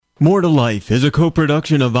More to Life is a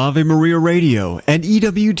co-production of Ave Maria Radio and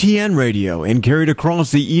EWTN Radio and carried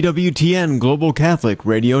across the EWTN Global Catholic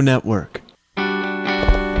Radio Network.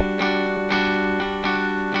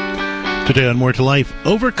 Today on More to Life,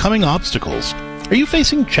 overcoming obstacles. Are you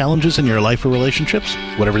facing challenges in your life or relationships?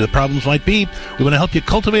 Whatever the problems might be, we want to help you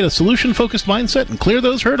cultivate a solution-focused mindset and clear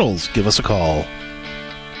those hurdles. Give us a call.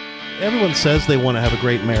 Everyone says they want to have a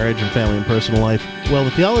great marriage and family and personal life. Well, the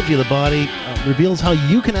Theology of the Body reveals how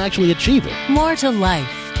you can actually achieve it. More to Life.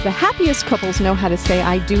 The happiest couples know how to say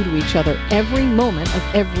I do to each other every moment of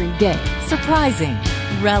every day. Surprising,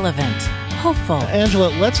 relevant, hopeful. Angela,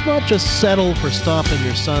 let's not just settle for stopping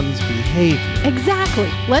your son's behavior. Exactly.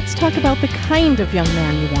 Let's talk about the kind of young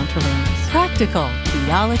man you want to raise. Practical,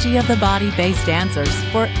 Theology of the Body-based answers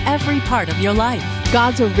for every part of your life.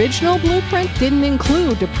 God's original blueprint didn't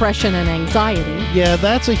include depression and anxiety. Yeah,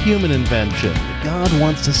 that's a human invention. God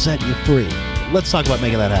wants to set you free. Let's talk about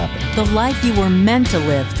making that happen. The life you were meant to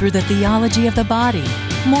live through the Theology of the Body.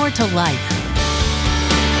 More to Life.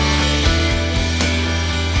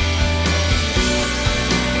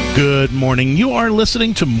 Good morning. You are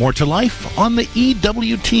listening to More to Life on the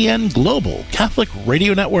EWTN Global Catholic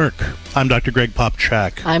Radio Network. I'm Dr. Greg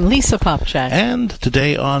Popchak. I'm Lisa Popchak. And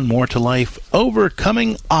today on More to Life,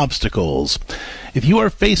 overcoming obstacles. If you are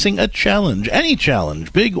facing a challenge, any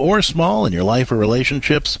challenge, big or small, in your life or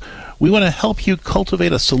relationships, we want to help you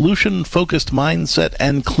cultivate a solution-focused mindset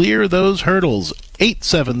and clear those hurdles.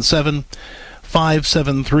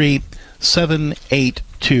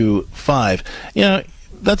 877-573-7825. You know,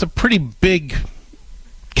 that's a pretty big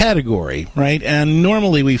category, right? And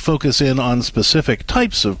normally we focus in on specific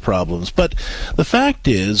types of problems. But the fact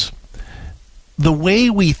is, the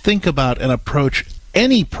way we think about and approach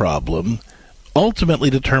any problem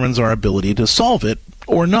ultimately determines our ability to solve it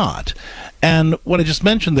or not. And what I just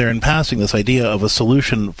mentioned there in passing, this idea of a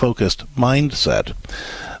solution-focused mindset,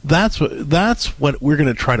 that's what we're going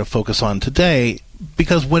to try to focus on today.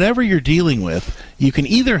 Because whatever you're dealing with, you can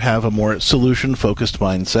either have a more solution-focused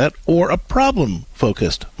mindset or a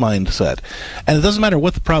problem-focused mindset. And it doesn't matter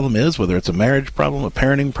what the problem is, whether it's a marriage problem, a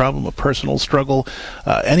parenting problem, a personal struggle,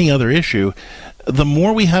 any other issue. The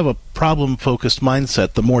more we have a problem-focused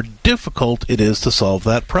mindset, the more difficult it is to solve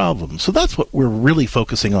that problem. So that's what we're really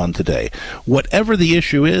focusing on today. Whatever the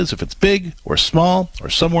issue is, if it's big or small or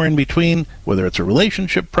somewhere in between, whether it's a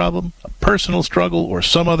relationship problem, a personal struggle, or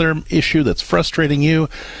some other issue that's frustrating you,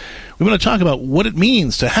 we want to talk about what it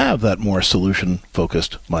means to have that more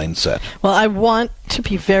solution-focused mindset. Well, I want to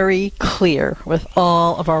be very clear with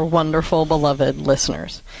all of our wonderful, beloved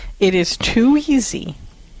listeners. It is too easy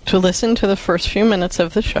to listen to the first few minutes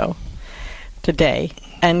of the show today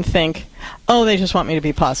and think, oh, they just want me to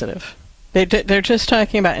be positive. They're just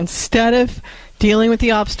talking about, instead of dealing with the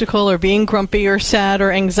obstacle or being grumpy or sad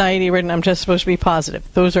or anxiety-ridden, I'm just supposed to be positive.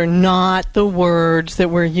 Those are not the words that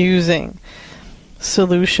we're using.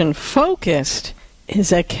 Solution-focused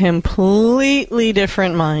is a completely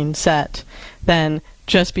different mindset than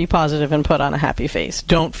just be positive and put on a happy face.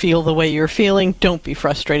 Don't feel the way you're feeling. Don't be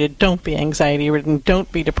frustrated. Don't be anxiety-ridden.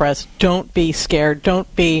 Don't be depressed. Don't be scared.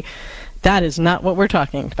 That is not what we're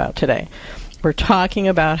talking about today. We're talking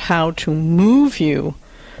about how to move you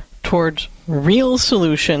towards real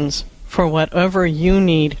solutions for whatever you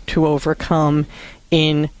need to overcome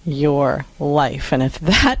in your life. And if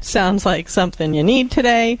that sounds like something you need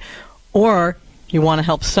today, or you want to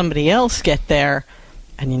help somebody else get there,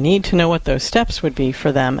 and you need to know what those steps would be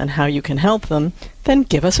for them and how you can help them, then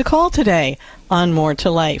give us a call today on More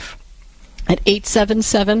to Life at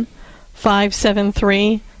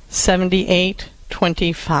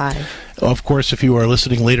 877-573-7825. Of course, if you are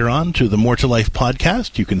listening later on to the More to Life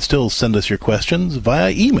podcast, you can still send us your questions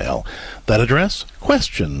via email. That address,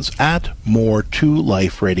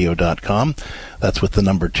 questions@more2liferadio.com. That's with the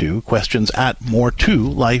number 2,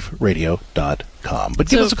 questions@more2liferadio.com. But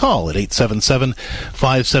give us a call at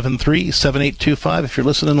 877-573-7825 if you're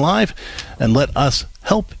listening live, and let us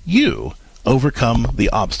help you overcome the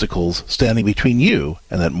obstacles standing between you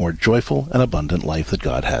and that more joyful and abundant life that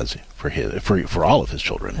God has for all of his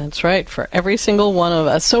children. That's right, for every single one of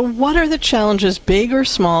us. So what are the challenges, big or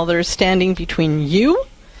small, that are standing between you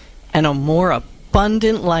and a more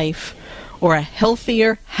abundant life, or a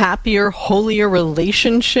healthier, happier, holier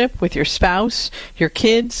relationship with your spouse, your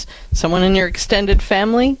kids, someone in your extended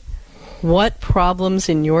family? What problems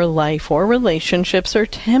in your life or relationships are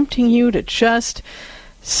tempting you to just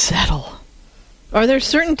settle? Are there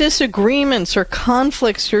certain disagreements or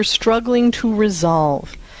conflicts you're struggling to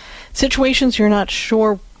resolve? Situations you're not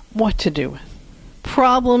sure what to do with?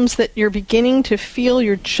 Problems that you're beginning to feel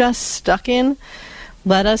you're just stuck in?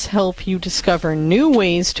 Let us help you discover new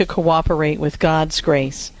ways to cooperate with God's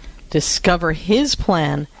grace, discover His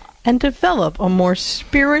plan, and develop a more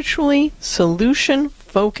spiritually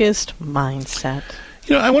solution-focused mindset.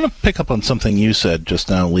 I want to pick up on something you said just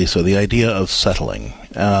now, Lisa, the idea of settling.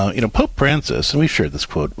 Pope Francis, and we've shared this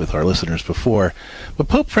quote with our listeners before, but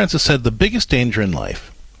Pope Francis said the biggest danger in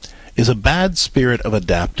life is a bad spirit of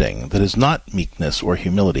adapting that is not meekness or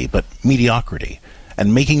humility, but mediocrity,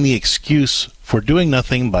 and making the excuse for doing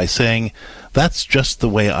nothing by saying, that's just the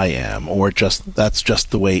way I am, or that's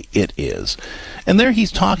just the way it is. And there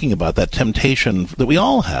he's talking about that temptation that we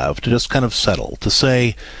all have to just kind of settle, to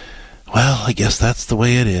say, well, I guess that's the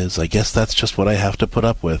way it is. I guess that's just what I have to put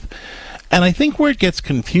up with. And I think where it gets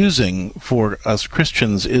confusing for us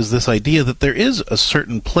Christians is this idea that there is a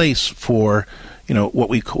certain place for, what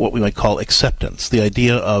we might call acceptance, the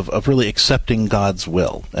idea of really accepting God's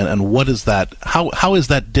will. And what is that? How is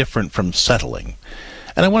that different from settling?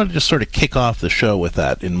 And I wanted to just sort of kick off the show with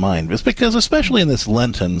that in mind. It's because, especially in this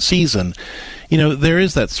Lenten season, there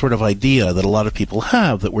is that sort of idea that a lot of people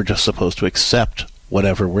have that we're just supposed to accept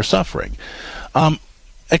whatever we're suffering.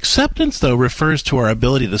 Acceptance, though, refers to our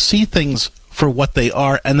ability to see things for what they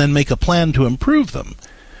are and then make a plan to improve them.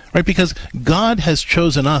 Right? Because God has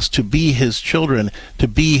chosen us to be His children, to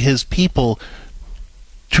be His people,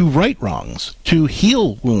 to right wrongs, to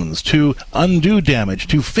heal wounds, to undo damage,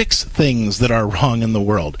 to fix things that are wrong in the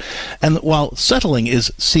world. And while settling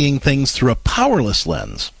is seeing things through a powerless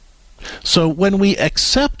lens. So when we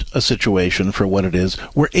accept a situation for what it is,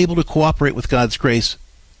 we're able to cooperate with God's grace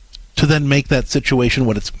to then make that situation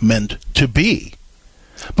what it's meant to be.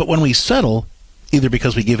 But when we settle, either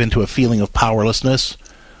because we give into a feeling of powerlessness,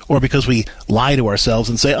 or because we lie to ourselves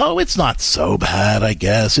and say, oh, it's not so bad, I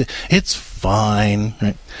guess, it's fine.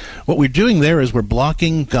 Right? What we're doing there is we're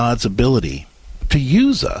blocking God's ability to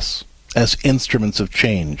use us as instruments of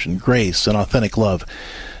change and grace and authentic love.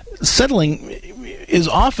 Settling is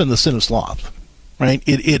often the sin of sloth, right?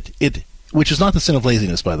 Which is not the sin of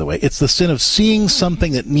laziness, by the way. It's the sin of seeing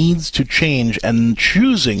something that needs to change and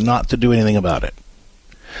choosing not to do anything about it.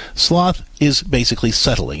 Sloth is basically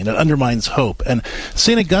settling, and it undermines hope. And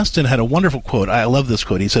St. Augustine had a wonderful quote. I love this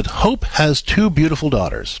quote. He said, "Hope has two beautiful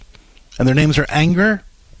daughters, and their names are anger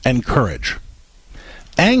and courage.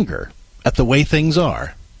 Anger at the way things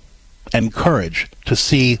are, and courage to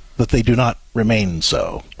see that they do not remain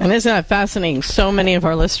so." And isn't that fascinating? So many of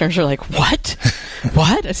our listeners are like, what?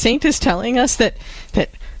 What? A saint is telling us that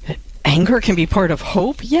anger can be part of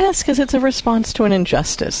hope? Yes, because it's a response to an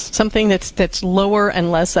injustice, something that's lower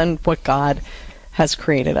and less than what God has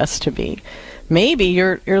created us to be. Maybe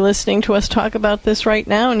you're listening to us talk about this right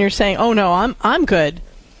now and you're saying, oh no, I'm good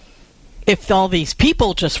if all these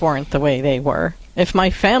people just weren't the way they were. If my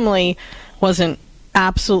family wasn't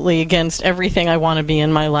absolutely against everything I want to be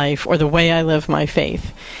in my life or the way I live my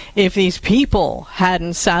faith. If these people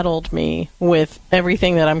hadn't saddled me with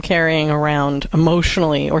everything that I'm carrying around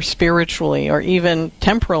emotionally or spiritually or even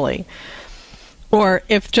temporally, or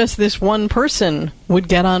if just this one person would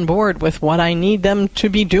get on board with what I need them to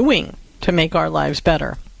be doing to make our lives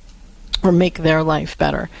better or make their life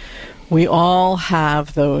better. We all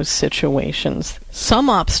have those situations. Some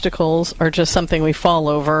obstacles are just something we fall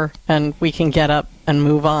over and we can get up and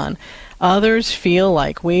move on. Others feel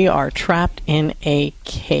like we are trapped in a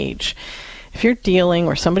cage. If you're dealing,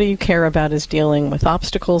 or somebody you care about is dealing with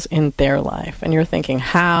obstacles in their life, and you're thinking,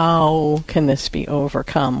 how can this be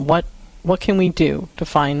overcome? What can we do to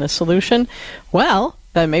find the solution? Well,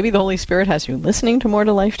 then maybe the Holy Spirit has you listening to More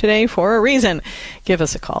to Life today for a reason. Give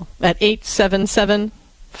us a call at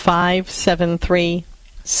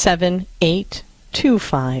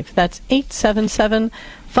 877-573-7825. That's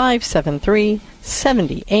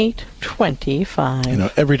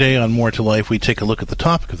 877-573-7825. Every day on More to Life, we take a look at the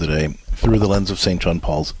topic of the day through the lens of St. John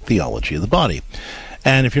Paul's Theology of the Body.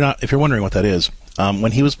 And if you're wondering what that is,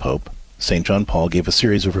 when he was Pope, St. John Paul gave a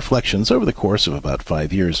series of reflections over the course of about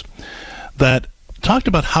 5 years that talked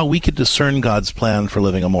about how we could discern God's plan for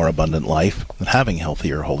living a more abundant life and having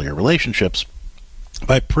healthier, holier relationships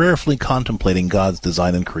by prayerfully contemplating God's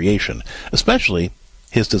design in creation, especially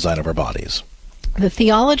His design of our bodies. The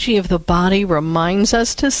theology of the body reminds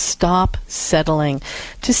us to stop settling,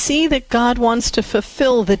 to see that God wants to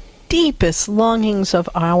fulfill the deepest longings of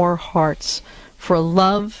our hearts for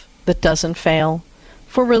love that doesn't fail,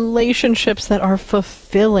 for relationships that are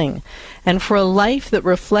fulfilling, and for a life that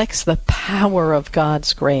reflects the power of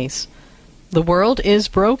God's grace. The world is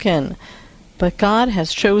broken, but God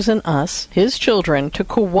has chosen us, His children, to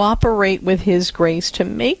cooperate with His grace to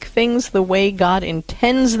make things the way God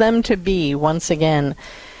intends them to be once again.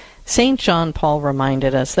 St. John Paul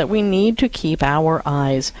reminded us that we need to keep our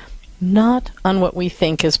eyes not on what we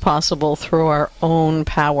think is possible through our own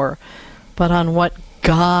power, but on what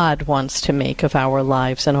God wants to make of our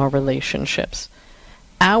lives and our relationships.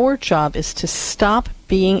 Our job is to stop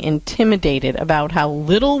being intimidated about how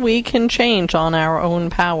little we can change on our own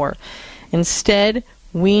power. Instead,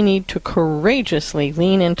 we need to courageously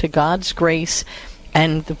lean into God's grace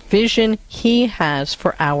and the vision He has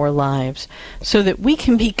for our lives, so that we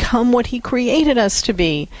can become what He created us to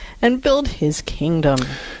be and build His kingdom.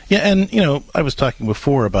 Yeah, and, I was talking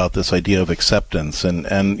before about this idea of acceptance, and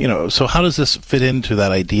so how does this fit into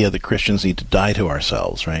that idea that Christians need to die to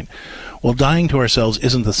ourselves, right? Well, dying to ourselves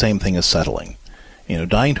isn't the same thing as settling.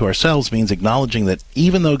 Dying to ourselves means acknowledging that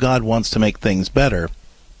even though God wants to make things better,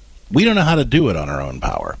 we don't know how to do it on our own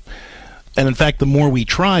power. And in fact, the more we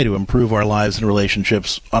try to improve our lives and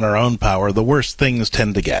relationships on our own power, the worse things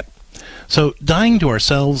tend to get. So dying to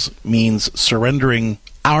ourselves means surrendering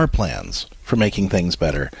our plans for making things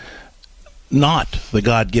better, not the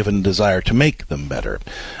God-given desire to make them better.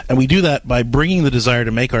 And we do that by bringing the desire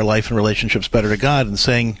to make our life and relationships better to God and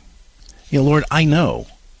saying, Lord, I know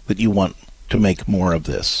that you want to make more of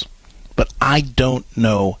this, but I don't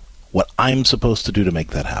know what I'm supposed to do to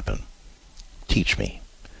make that happen. Teach me.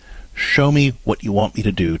 Show me what you want me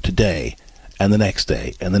to do today, and the next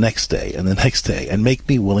day, and the next day, and the next day, and make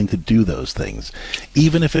me willing to do those things,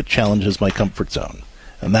 even if it challenges my comfort zone.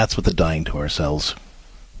 And that's what the dying to ourselves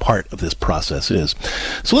part of this process is.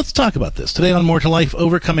 So let's talk about this. Today on More to Life,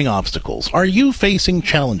 overcoming obstacles. Are you facing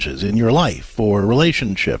challenges in your life or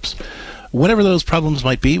relationships? Whatever those problems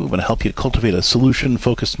might be, we want to help you cultivate a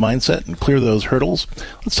solution-focused mindset and clear those hurdles.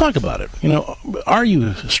 Let's talk about it. Are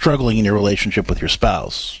you struggling in your relationship with your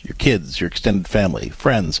spouse, your kids, your extended family,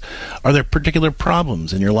 friends? Are there particular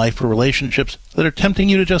problems in your life or relationships that are tempting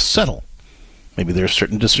you to just settle? Maybe there are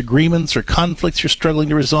certain disagreements or conflicts you're struggling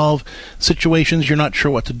to resolve, situations you're not sure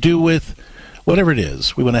what to do with. Whatever it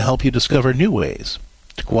is, we want to help you discover new ways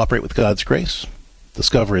to cooperate with God's grace,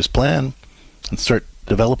 discover His plan, and start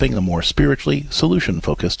developing a more spiritually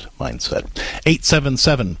solution-focused mindset.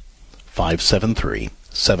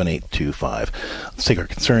 877-573-7825. Let's take our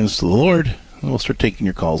concerns to the Lord, and we'll start taking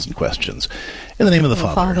your calls and questions. In the name of the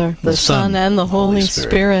Father, the Son, and the Holy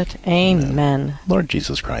Spirit. Amen. Lord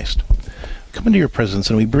Jesus Christ, come into your presence,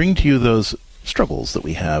 and we bring to you those struggles that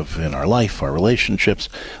we have in our life, our relationships,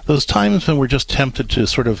 those times when we're just tempted to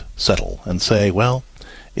sort of settle and say, well,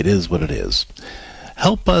 it is what it is.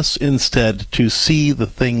 Help us instead to see the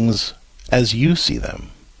things as you see them,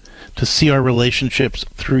 to see our relationships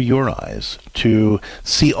through your eyes, to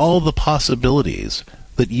see all the possibilities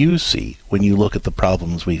that you see when you look at the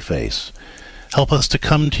problems we face. Help us to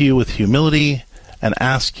come to you with humility and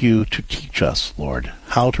ask you to teach us, Lord,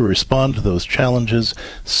 how to respond to those challenges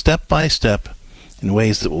step by step in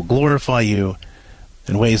ways that will glorify you,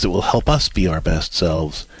 in ways that will help us be our best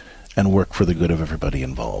selves and work for the good of everybody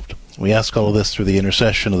involved. We ask all of this through the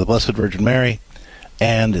intercession of the Blessed Virgin Mary,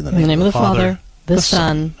 and in the name of the Father, the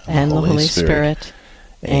Son, and the Holy Spirit.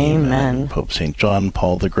 Amen. Pope St. John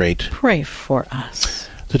Paul the Great, pray for us.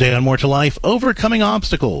 Today on More to Life, overcoming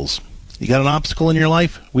obstacles. You got an obstacle in your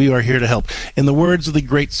life? We are here to help. In the words of the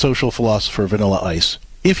great social philosopher Vanilla Ice,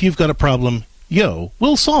 if you've got a problem,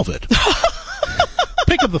 we'll solve it.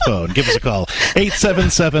 Pick up the phone. Give us a call.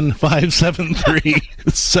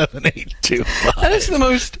 877-573-7825. That is the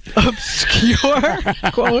most obscure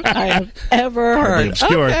quote I have ever heard.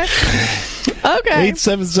 Obscure. Okay.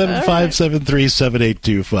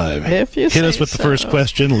 877-573-7825. If you Hit us with the first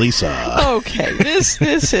question, Lisa. Okay. This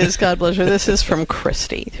is, God bless her, this is from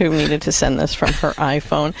Christy, who needed to send this from her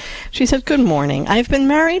iPhone. She said, "Good morning. I've been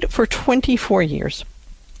married for 24 years.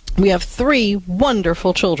 We have 3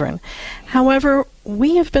 wonderful children. However,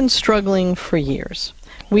 we have been struggling for years.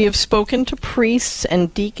 We have spoken to priests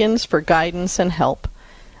and deacons for guidance and help.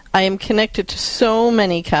 I am connected to so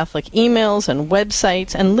many Catholic emails and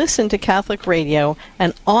websites and listen to Catholic radio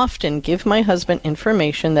and often give my husband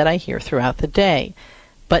information that I hear throughout the day.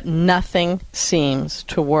 But nothing seems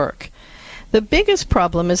to work. The biggest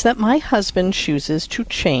problem is that my husband chooses to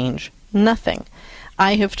change nothing.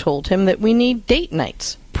 I have told him that we need date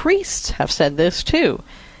nights. Priests have said this too.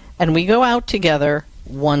 And we go out together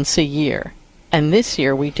once a year. And this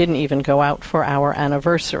year we didn't even go out for our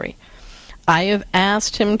anniversary. I have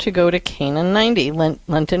asked him to go to Canaan 90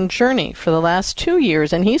 Lenten Journey for the last 2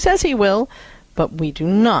 years, and he says he will, but we do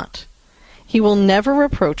not. He will never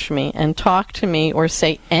reproach me and talk to me or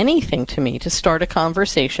say anything to me to start a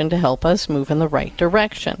conversation to help us move in the right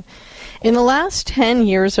direction. In the last 10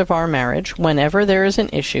 years of our marriage, whenever there is an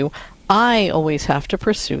issue, I always have to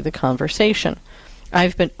pursue the conversation.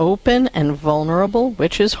 I've been open and vulnerable,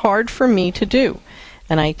 which is hard for me to do,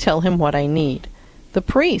 and I tell him what I need. The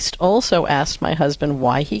priest also asked my husband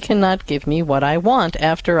why he cannot give me what I want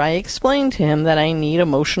after I explained to him that I need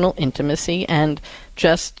emotional intimacy and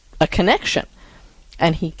just a connection,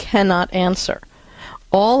 and he cannot answer.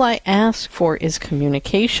 All I ask for is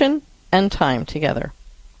communication and time together.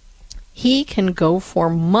 He can go for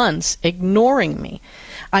months ignoring me.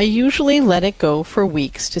 I usually let it go for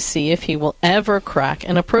weeks to see if he will ever crack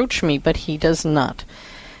and approach me, but he does not.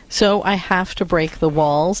 So I have to break the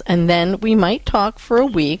walls, and then we might talk for a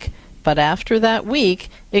week, but after that week,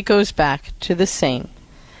 it goes back to the same.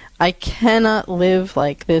 I cannot live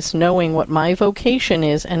like this knowing what my vocation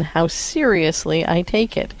is and how seriously I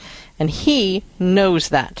take it. And he knows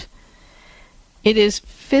that. It is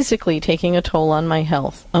physically taking a toll on my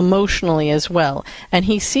health, emotionally as well, and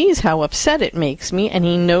he sees how upset it makes me, and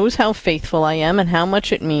he knows how faithful I am and how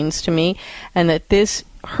much it means to me, and that this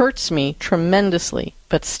hurts me tremendously,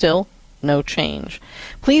 but still, no change.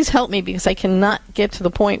 Please help me, because I cannot get to the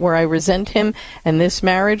point where I resent him and this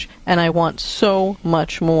marriage, and I want so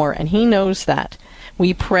much more, and he knows that.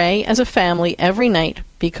 We pray as a family every night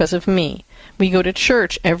because of me. We go to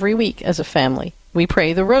church every week as a family. We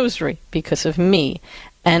pray the rosary because of me,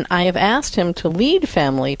 and I have asked him to lead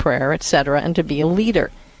family prayer, etc., and to be a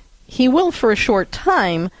leader. He will for a short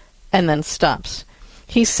time, and then stops.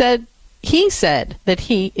 He said that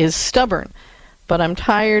he is stubborn, but I'm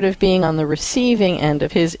tired of being on the receiving end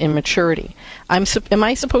of his immaturity. Am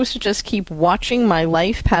I supposed to just keep watching my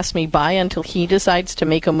life pass me by until he decides to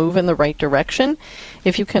make a move in the right direction?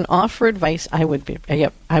 If you can offer advice, I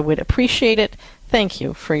would appreciate it. Thank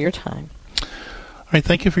you for your time. All right,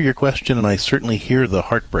 thank you for your question, and I certainly hear the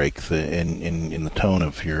heartbreak in the tone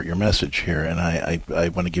of your message here, and I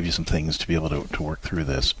want to give you some things to be able to work through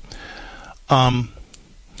this.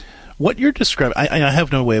 What you're describing, I have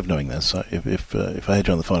no way of knowing this. If I had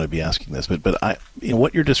you on the phone, I'd be asking this, but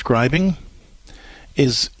what you're describing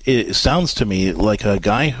it sounds to me like a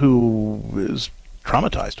guy who is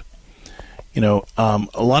traumatized.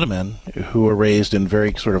 A lot of men who are raised in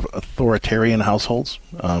very sort of authoritarian households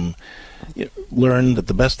learn that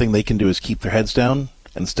the best thing they can do is keep their heads down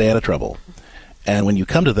and stay out of trouble. And when you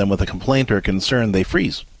come to them with a complaint or a concern, they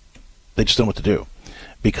freeze. They just don't know what to do,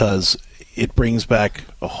 because it brings back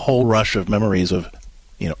a whole rush of memories of,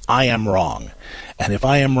 I am wrong. And if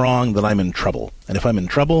I am wrong, then I'm in trouble. And if I'm in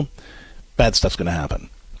trouble, bad stuff's going to happen.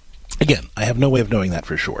 Again, I have no way of knowing that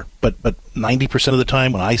for sure. But 90% of the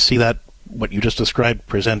time when I see that, what you just described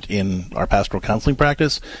present in our pastoral counseling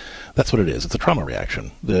practice, that's what it is. It's a trauma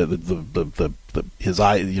reaction. His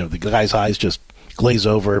eye, the guy's eyes just glaze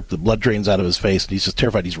over, the blood drains out of his face, and he's just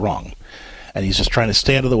terrified he's wrong. And he's just trying to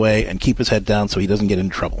stay out of the way and keep his head down so he doesn't get in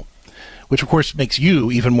trouble. Which, of course, makes you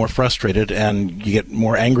even more frustrated, and you get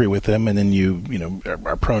more angry with him, and then you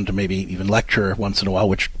are prone to maybe even lecture once in a while,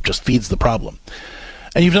 which just feeds the problem.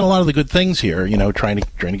 And you've done a lot of the good things here, trying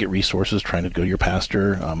to get resources, trying to go to your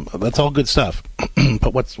pastor. That's all good stuff.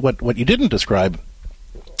 But what you didn't describe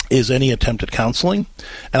is any attempt at counseling.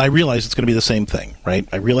 And I realize it's going to be the same thing, right?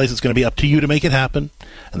 I realize it's going to be up to you to make it happen,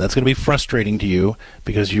 and that's going to be frustrating to you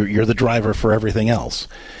because you're the driver for everything else.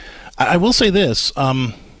 I will say this.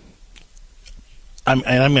 I'm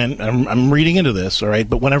reading into this, all right?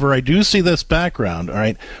 But whenever I do see this background, all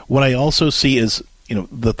right, what I also see is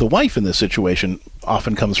that the wife in this situation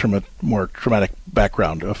often comes from a more traumatic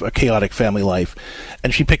background, of a chaotic family life,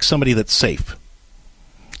 and she picks somebody that's safe.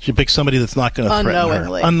 She picks somebody that's not going to threaten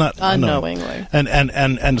her. Unknowingly.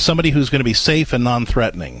 And somebody who's going to be safe and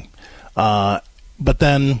non-threatening. But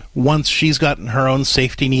then once she's gotten her own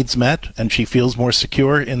safety needs met and she feels more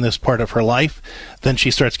secure in this part of her life, then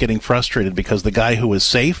she starts getting frustrated because the guy who is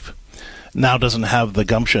safe now doesn't have the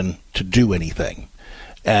gumption to do anything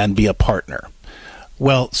and be a partner.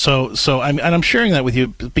 Well, so I'm sharing that with you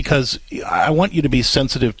because I want you to be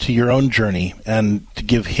sensitive to your own journey and to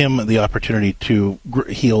give him the opportunity to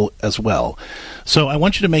heal as well. So I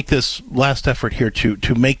want you to make this last effort here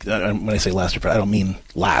to make. When I say last effort, I don't mean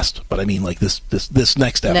last, but I mean like this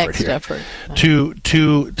next effort here.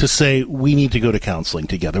 To say we need to go to counseling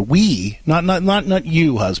together. We, not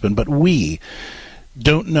you, husband, but we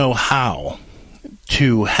don't know how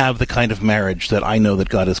to have the kind of marriage that I know that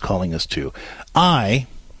God is calling us to. I,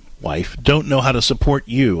 wife, don't know how to support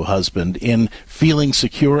you, husband, in feeling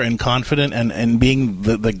secure and confident and being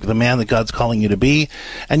the man that God's calling you to be.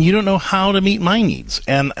 And you don't know how to meet my needs.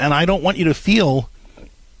 And I don't want you to feel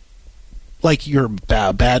like you're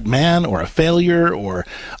a bad man or a failure or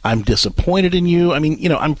I'm disappointed in you. I mean,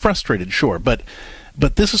 I'm frustrated, sure. But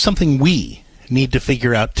this is something we need to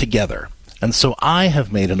figure out together. And so I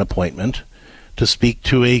have made an appointment to speak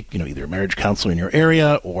to either a marriage counselor in your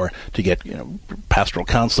area or to get, pastoral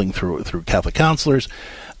counseling through Catholic counselors.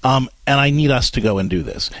 And I need us to go and do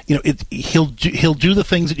this. He'll do the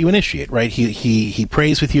things that you initiate, right? He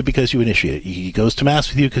prays with you because you initiate it. He goes to mass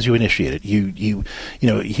with you because you initiate it.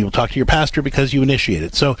 He will talk to your pastor because you initiate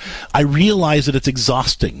it. So I realize that it's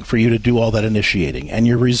exhausting for you to do all that initiating, and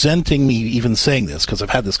you're resenting me even saying this because I've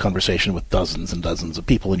had this conversation with dozens and dozens of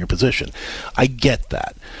people in your position. I get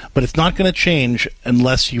that, but it's not going to change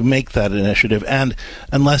unless you make that initiative and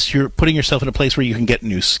unless you're putting yourself in a place where you can get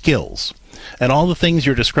new skills. And all the things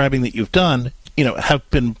you're describing that you've done, have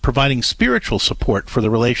been providing spiritual support for the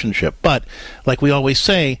relationship. But like we always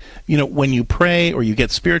say, when you pray or you get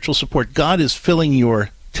spiritual support, God is filling your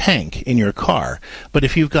tank in your car. But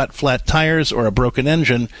if you've got flat tires or a broken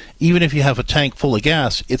engine, even if you have a tank full of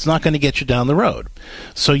gas, it's not going to get you down the road.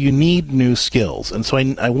 So you need new skills. And so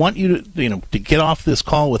I want you to get off this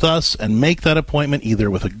call with us and make that appointment either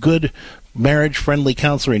with a good marriage-friendly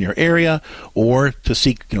counselor in your area, or to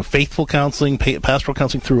seek faithful counseling, pastoral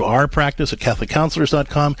counseling through our practice at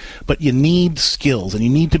CatholicCounselors.com. But you need skills, and you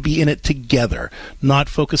need to be in it together, not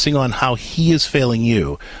focusing on how he is failing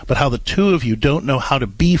you, but how the two of you don't know how to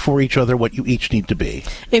be for each other what you each need to be.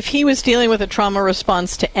 If he was dealing with a trauma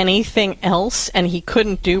response to anything else, and he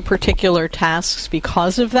couldn't do particular tasks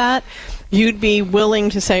because of that, you'd be willing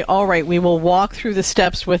to say, all right, we will walk through the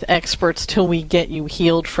steps with experts till we get you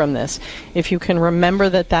healed from this. If you can remember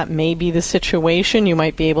that may be the situation, you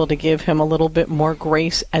might be able to give him a little bit more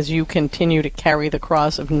grace as you continue to carry the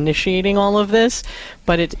cross of initiating all of this.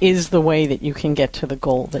 But it is the way that you can get to the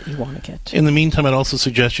goal that you want to get to. In the meantime, I'd also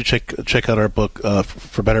suggest you check out our book,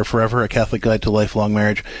 For Better Forever, A Catholic Guide to Lifelong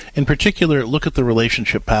Marriage. In particular, look at the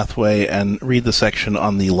relationship pathway and read the section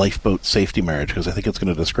on the lifeboat safety marriage, because I think it's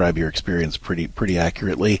going to describe your experience pretty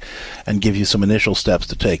accurately and give you some initial steps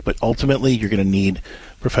to take. But ultimately, you're going to need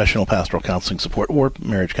professional pastoral counseling support or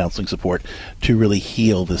marriage counseling support to really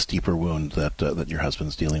heal this deeper wound that your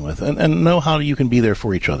husband's dealing with, and know how you can be there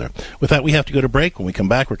for each other. With that, we have to go to break. When we come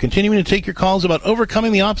back, we're continuing to take your calls about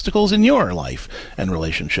overcoming the obstacles in your life and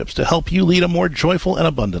relationships to help you lead a more joyful and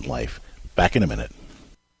abundant life. Back in a minute.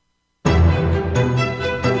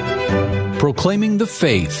 Proclaiming the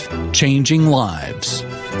faith, changing lives.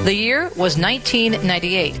 The year was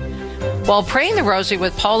 1998. While praying the rosary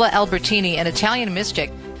with Paola Albertini, an Italian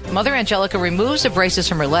mystic, Mother Angelica removes the braces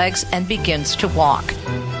from her legs and begins to walk.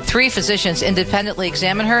 3 physicians independently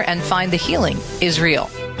examine her and find the healing is real.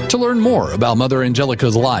 To learn more about Mother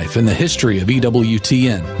Angelica's life and the history of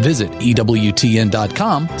EWTN, visit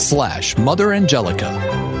EWTN.com/Mother Angelica.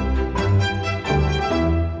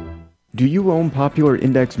 Do you own popular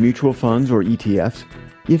index mutual funds or ETFs?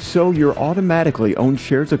 If so, you're automatically own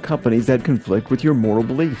shares of companies that conflict with your moral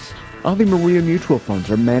beliefs. Ave Maria mutual funds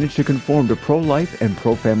are managed to conform to pro-life and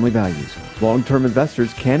pro-family values. Long-term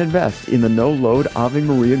investors can invest in the no-load Ave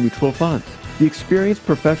Maria mutual funds. The experienced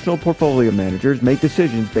professional portfolio managers make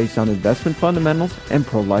decisions based on investment fundamentals and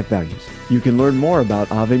pro-life values. You can learn more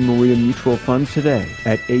about Ave Maria mutual funds today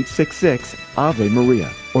at 866 Ave Maria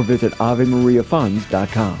or visit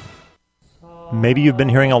AveMariaFunds.com. Maybe you've been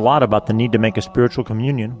hearing a lot about the need to make a spiritual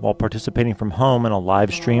communion while participating from home in a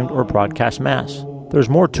live-streamed or broadcast Mass. There's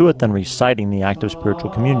more to it than reciting the act of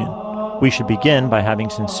spiritual communion. We should begin by having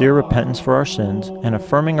sincere repentance for our sins and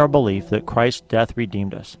affirming our belief that Christ's death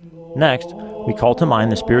redeemed us. Next, we call to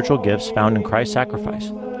mind the spiritual gifts found in Christ's sacrifice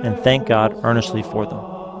and thank God earnestly for them.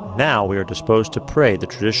 Now we are disposed to pray the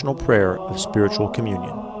traditional prayer of spiritual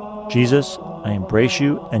communion. Jesus, I embrace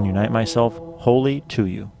you and unite myself wholly to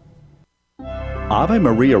you. Ave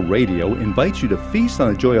Maria Radio invites you to feast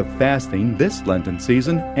on the joy of fasting this Lenten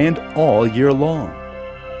season and all year long.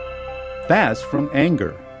 Fast from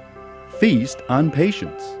anger. Feast on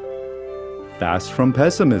patience. Fast from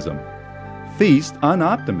pessimism. Feast on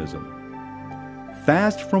optimism.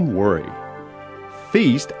 Fast from worry.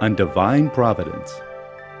 Feast on divine providence.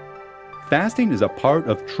 Fasting is a part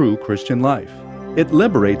of true Christian life. It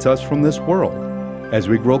liberates us from this world as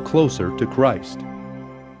we grow closer to Christ.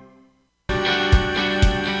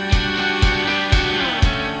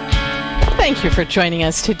 Thank you for joining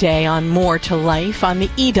us today on More to Life on the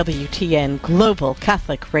EWTN Global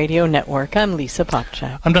Catholic Radio Network. I'm Lisa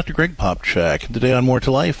Popchak. I'm Dr. Greg Popchak. Today on More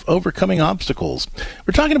to Life, overcoming obstacles.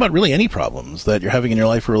 We're talking about really any problems that you're having in your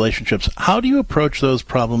life or relationships. How do you approach those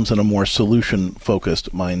problems in a more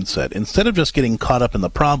solution-focused mindset? Instead of just getting caught up in the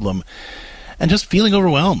problem and just feeling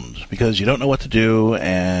overwhelmed because you don't know what to do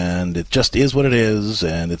and it just is what it is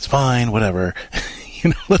and it's fine, whatever.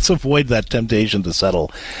 Let's avoid that temptation to settle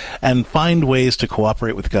and find ways to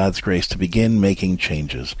cooperate with God's grace to begin making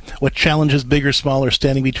changes. What challenges, big or small, are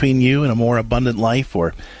standing between you and a more abundant life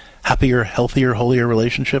or happier, healthier, holier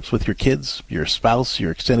relationships with your kids, your spouse,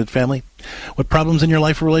 your extended family? What problems in your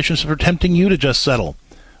life or relationships are tempting you to just settle?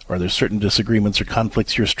 Or are there certain disagreements or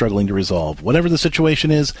conflicts you're struggling to resolve? Whatever the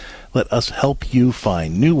situation is, let us help you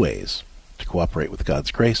find new ways to cooperate with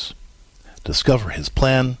God's grace, discover His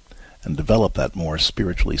plan, and develop that more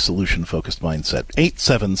spiritually solution-focused mindset.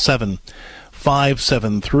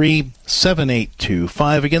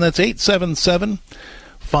 877-573-7825. Again, that's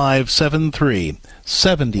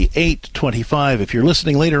 877-573-7825. If you're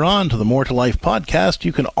listening later on to the More to Life podcast,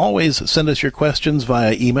 you can always send us your questions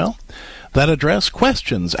via email. That address,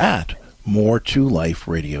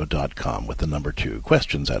 questions@more2liferadio.com with the number 2.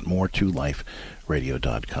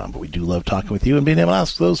 questions@more2liferadio.com. But we do love talking with you and being able to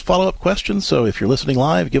ask those follow-up questions. So if you're listening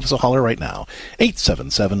live, give us a holler right now.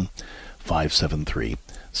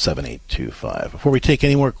 877-573-7825. Before we take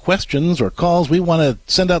any more questions or calls, we want to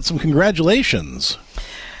send out some congratulations.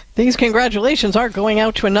 These congratulations are going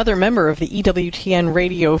out to another member of the EWTN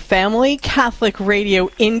radio family. Catholic Radio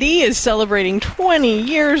Indy is celebrating 20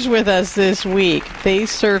 years with us this week. They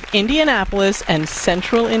serve Indianapolis and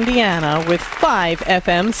Central Indiana with 5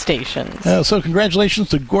 FM stations. So congratulations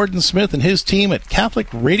to Gordon Smith and his team at Catholic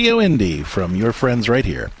Radio Indy from your friends right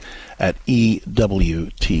here at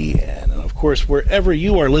EWTN. And of course, wherever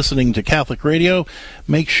you are listening to Catholic Radio,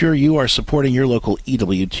 make sure you are supporting your local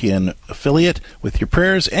EWTN affiliate with your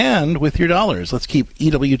prayers and with your dollars. Let's keep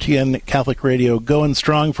EWTN Catholic Radio going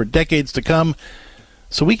strong for decades to come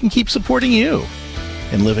so we can keep supporting you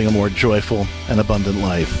in living a more joyful and abundant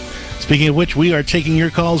life. Speaking of which, we are taking your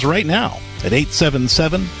calls right now at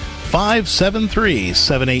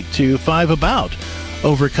 877-573-7825 about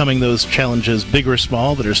overcoming those challenges, big or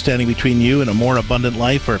small, that are standing between you and a more abundant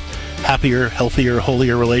life or happier, healthier,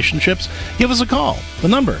 holier relationships. Give us a call. The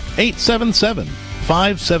number,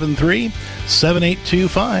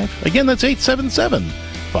 877-573-7825. Again, that's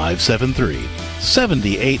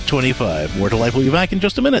 877-573-7825. More to Life will be back in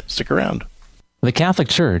just a minute. Stick around. The Catholic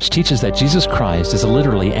Church teaches that Jesus Christ is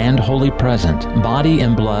literally and wholly present, body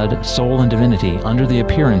and blood, soul and divinity, under the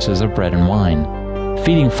appearances of bread and wine.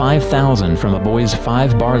 Feeding 5,000 from a boy's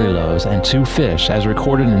 5 barley loaves and 2 fish, as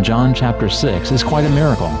recorded in John chapter 6, is quite a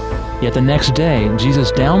miracle. Yet the next day,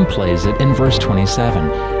 Jesus downplays it in verse 27.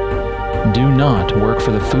 Do not work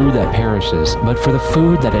for the food that perishes, but for the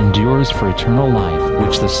food that endures for eternal life,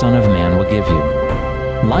 which the Son of Man will give you.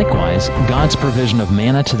 Likewise, God's provision of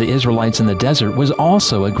manna to the Israelites in the desert was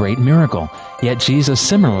also a great miracle, yet Jesus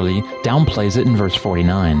similarly downplays it in verse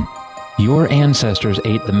 49. Your ancestors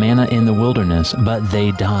ate the manna in the wilderness, but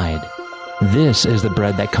they died. This is the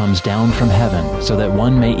bread that comes down from heaven, so that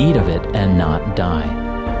one may eat of it and not die.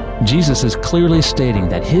 Jesus is clearly stating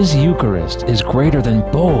that His Eucharist is greater than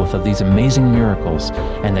both of these amazing miracles,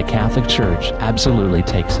 and the Catholic Church absolutely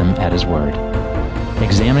takes Him at His word.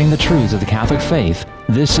 Examining the truths of the Catholic faith,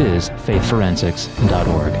 this is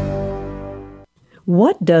faithforensics.org.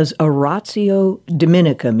 What does oratio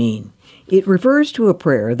dominica mean? It refers to a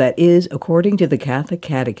prayer that is, according to the Catholic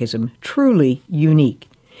Catechism, truly unique.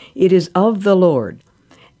 It is of the Lord.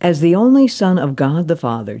 As the only Son of God the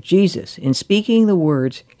Father, Jesus, in speaking the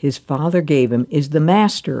words His Father gave Him, is the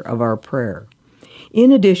master of our prayer.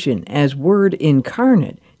 In addition, as Word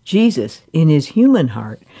incarnate, Jesus, in His human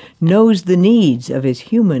heart, knows the needs of His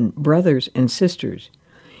human brothers and sisters.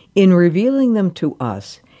 In revealing them to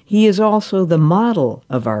us, He is also the model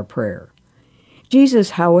of our prayer.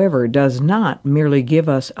 Jesus, however, does not merely give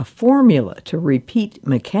us a formula to repeat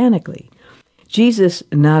mechanically. Jesus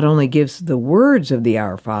not only gives the words of the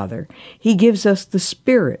Our Father, He gives us the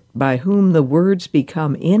Spirit by whom the words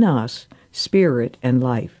become in us spirit and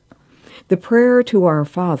life. The prayer to our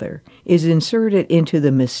Father is inserted into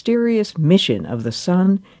the mysterious mission of the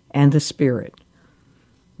Son and the Spirit.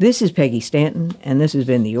 This is Peggy Stanton, and this has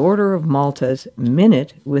been the Order of Malta's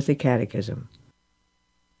Minute with the Catechism.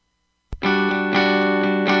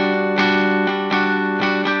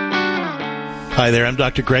 Hi there, I'm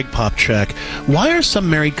Dr. Greg Popchak. Why are some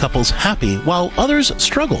married couples happy while others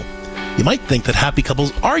struggle? You might think that happy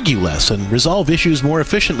couples argue less and resolve issues more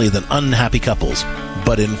efficiently than unhappy couples.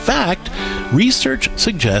 But in fact, research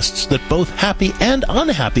suggests that both happy and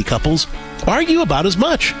unhappy couples argue about as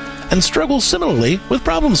much and struggle similarly with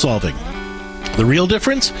problem solving. The real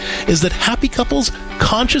difference is that happy couples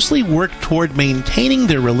consciously work toward maintaining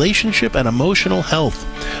their relationship and emotional health.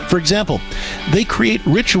 For example, they create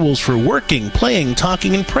rituals for working, playing,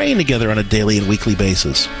 talking, and praying together on a daily and weekly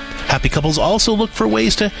basis. Happy couples also look for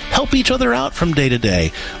ways to help each other out from day to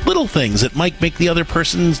day, little things that might make the other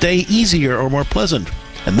person's day easier or more pleasant.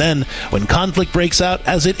 And then, when conflict breaks out,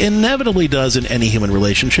 as it inevitably does in any human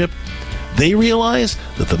relationship, they realize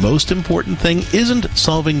that the most important thing isn't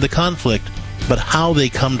solving the conflict, but how they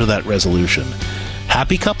come to that resolution.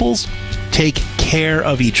 Happy couples take care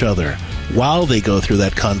of each other while they go through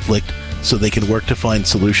that conflict so they can work to find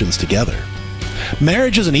solutions together.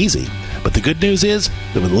 Marriage isn't easy, but the good news is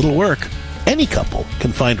that with a little work, any couple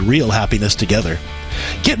can find real happiness together.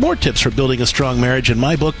 Get more tips for building a strong marriage in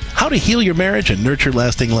my book, How to Heal Your Marriage and Nurture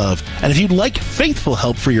Lasting Love. And if you'd like faithful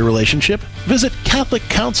help for your relationship, visit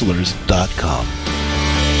CatholicCounselors.com.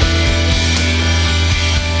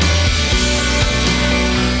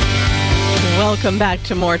 Welcome back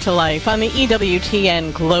to More to Life on the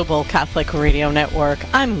EWTN Global Catholic Radio Network.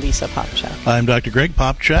 I'm Lisa Popchak. I'm Dr. Greg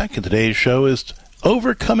Popchak, and today's show is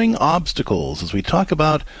Overcoming Obstacles, as we talk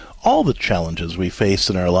about all the challenges we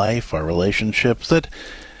face in our life, our relationships, that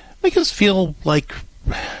make us feel like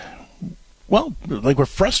we're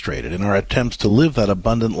frustrated in our attempts to live that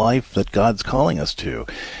abundant life that God's calling us to.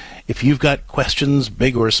 If you've got questions,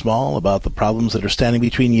 big or small, about the problems that are standing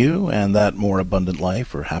between you and that more abundant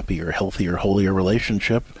life or happier, healthier, holier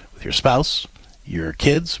relationship with your spouse, your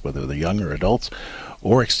kids, whether they're young or adults,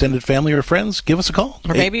 or extended family or friends, give us a call.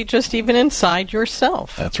 Or maybe just even inside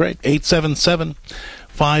yourself. That's right.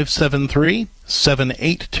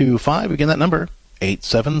 877-573-7825. Again, that number,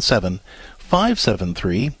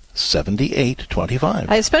 877-573-7825.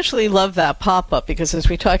 I especially love that pop-up because as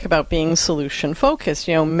we talk about being solution-focused,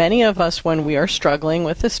 many of us, when we are struggling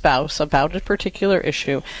with a spouse about a particular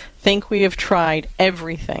issue, think we have tried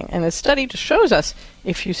everything. And the study just shows us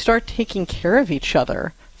if you start taking care of each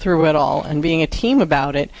other through it all and being a team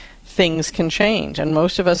about it, things can change. And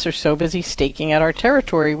most of us are so busy staking out our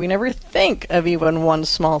territory, we never think of even one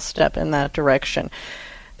small step in that direction.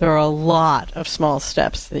 There are a lot of small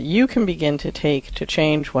steps that you can begin to take to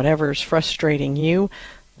change whatever's frustrating you.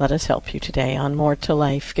 Let us help you today on More to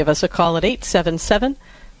Life. Give us a call at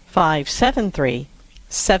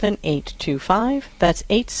 877-573-7825. That's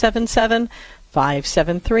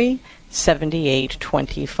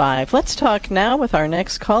 877-573-7825. Let's talk now with our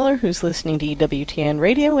next caller who's listening to EWTN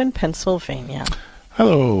Radio in Pennsylvania.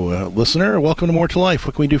 Hello, listener. Welcome to More to Life.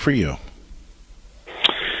 What can we do for you?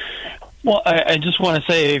 Well, I just want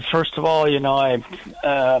to say, first of all, I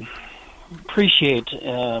appreciate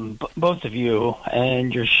both of you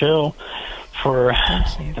and your show for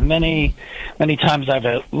the many, many times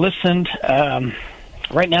I've listened.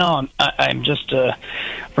 Right now, I'm just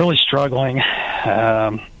really struggling.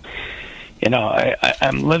 I'm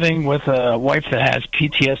living with a wife that has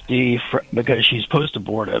PTSD because she's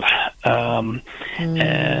post-abortive. And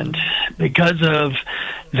because of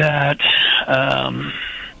that,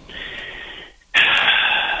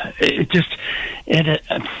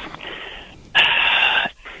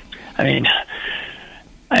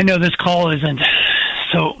 I know this call isn't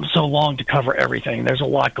so long to cover everything. There's a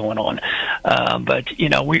lot going on. But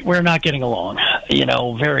we're not getting along,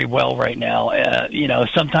 very well right now.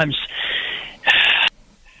 Sometimes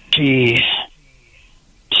she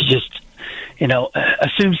just,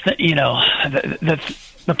 assumes that, that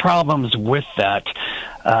the problems with that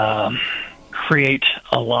create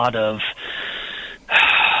a lot of,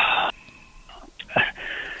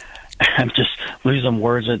 I'm just losing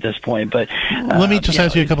words at this point, but let me just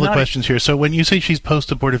ask you a couple of questions here. So, when you say she's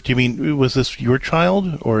post-abortive, do you mean was this your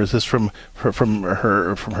child, or is this from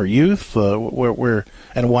her youth? Where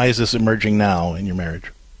and why is this emerging now in your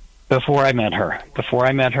marriage? Before I met her,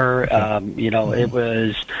 okay. It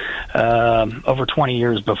was over 20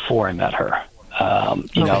 years before I met her.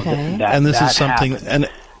 And this is something, and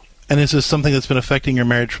is this something that's been affecting your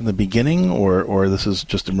marriage from the beginning, or this is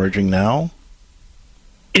just emerging now?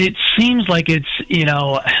 It seems like it's,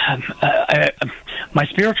 my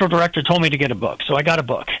spiritual director told me to get a book, so I got a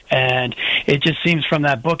book. And it just seems from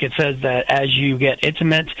that book, it says that as you get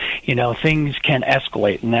intimate, things can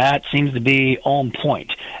escalate. And that seems to be on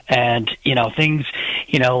point. And, things,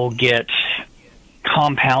 get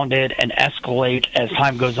compounded and escalate as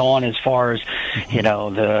time goes on as far as,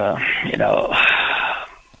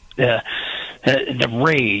 the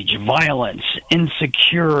rage, violence,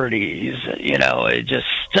 insecurities, just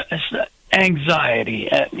anxiety.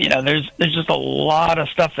 There's just a lot of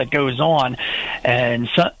stuff that goes on, and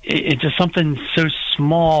it's just something so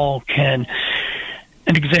small can.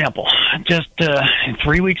 An example, just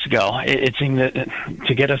 3 weeks ago, it seemed that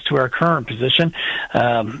to get us to our current position,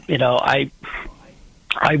 I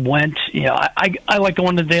went. I like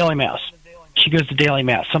going to daily mass. She goes to daily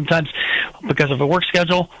mass. Sometimes, because of a work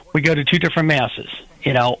schedule, we go to 2 different masses.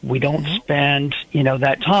 we don't spend,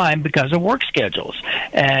 that time because of work schedules.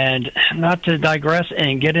 And not to digress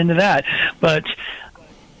and get into that, but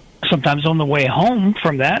sometimes on the way home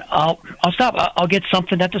from that, I'll stop. I'll get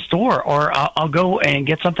something at the store, or I'll go and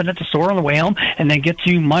get something at the store on the way home and then get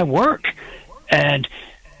to my work. And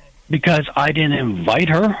because I didn't invite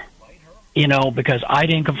her, because I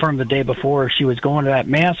didn't confirm the day before she was going to that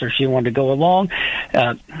mass or she wanted to go along,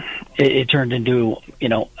 it turned into,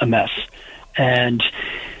 a mess. And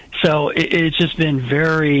so it's just been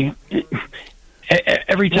very,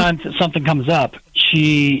 every time that something comes up,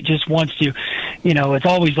 she just wants to, it's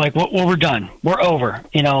always like, well, we're done. We're over,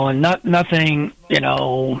 and nothing, nothing's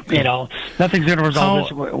going to resolve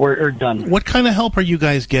this. We're done. What kind of help are you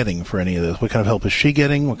guys getting for any of this? What kind of help is she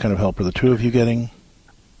getting? What kind of help are the two of you getting?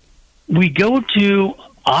 We go to,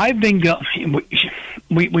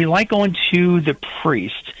 we like going to the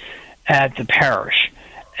priest at the parish,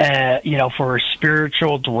 for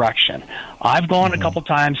spiritual direction. I've gone a couple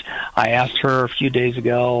times. I asked her a few days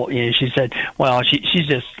ago, and she said, well, she's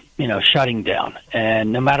just, shutting down.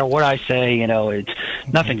 And no matter what I say,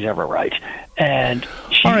 nothing's ever right. And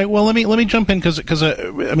all right, well, let me jump in because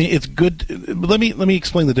it's good. Let me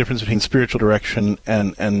explain the difference between spiritual direction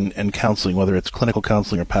and counseling, whether it's clinical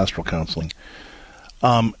counseling or pastoral counseling.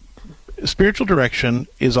 Spiritual direction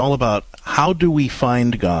is all about how do we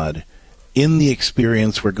find God in the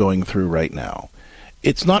experience we're going through right now.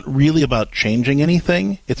 It's not really about changing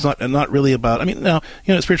anything. It's not really about,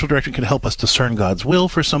 spiritual direction can help us discern God's will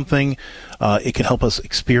for something. It can help us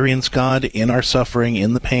experience God in our suffering,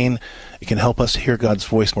 in the pain. It can help us hear God's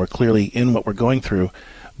voice more clearly in what we're going through.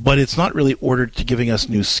 But it's not really ordered to giving us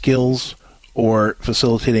new skills or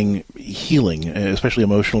facilitating healing, especially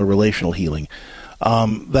emotional or relational healing.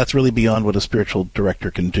 That's really beyond what a spiritual director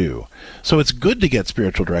can do. So it's good to get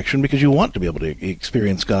spiritual direction because you want to be able to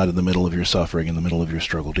experience God in the middle of your suffering, in the middle of your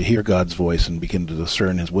struggle, to hear God's voice and begin to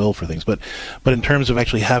discern His will for things. But in terms of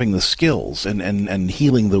actually having the skills and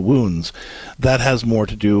healing the wounds, that has more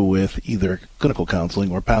to do with either clinical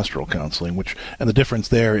counseling or pastoral counseling, and the difference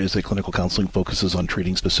there is that clinical counseling focuses on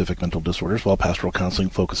treating specific mental disorders, while pastoral counseling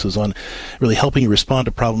focuses on really helping you respond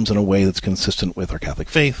to problems in a way that's consistent with our Catholic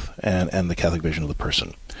faith and the Catholic vision of the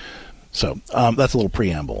person. So that's a little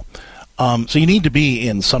preamble. So you need to be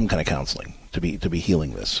in some kind of counseling to be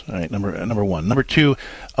healing this. All right, number one. Number two,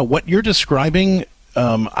 what you're describing,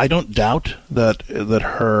 I don't doubt that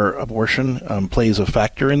her abortion plays a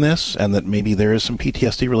factor in this, and that maybe there is some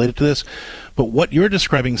PTSD related to this. But what you're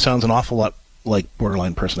describing sounds an awful lot like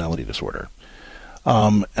borderline personality disorder.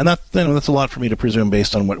 And that's a lot for me to presume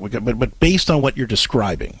based on what we got, but based on what you're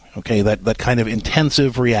describing, okay, that kind of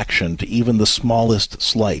intensive reaction to even the smallest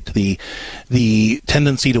slight, the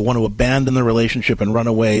tendency to want to abandon the relationship and run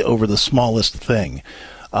away over the smallest thing,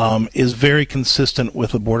 is very consistent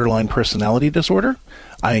with a borderline personality disorder.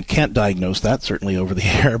 I can't diagnose that certainly over the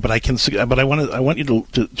air, but I want you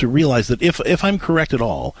to realize that if I'm correct at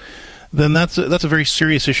all, then that's a very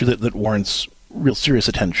serious issue that warrants real serious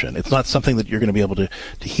attention. It's not something that you're going to be able to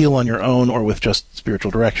heal on your own or with just spiritual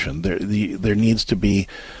direction. There needs to be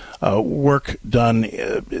work done,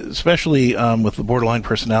 especially with the borderline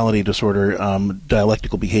personality disorder.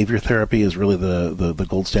 Dialectical behavior therapy is really the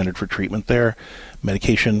gold standard for treatment there.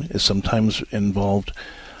 Medication is sometimes involved.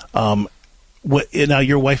 Now,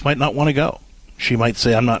 your wife might not want to go. She might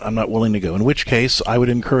say, I'm not willing to go, in which case I would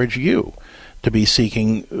encourage you to be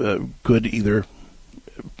seeking good either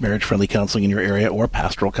marriage-friendly counseling in your area or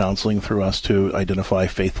pastoral counseling through us to identify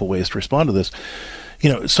faithful ways to respond to this,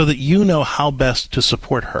 so that you know how best to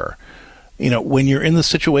support her. When you're in the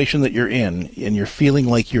situation that you're in and you're feeling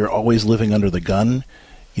like you're always living under the gun,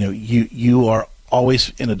 you are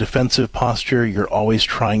always in a defensive posture. You're always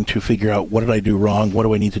trying to figure out, what did I do wrong? What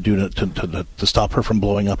do I need to do to stop her from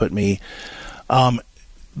blowing up at me?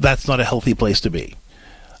 That's not a healthy place to be,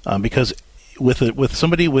 because with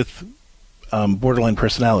somebody with borderline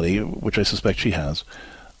personality, which I suspect she has,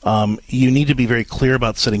 you need to be very clear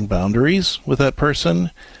about setting boundaries with that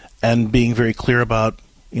person and being very clear about,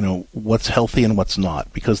 what's healthy and what's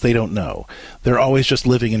not, because they don't know. They're always just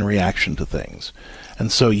living in reaction to things.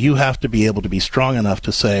 And so you have to be able to be strong enough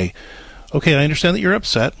to say, okay, I understand that you're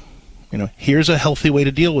upset. Here's a healthy way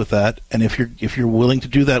to deal with that. And if you're willing to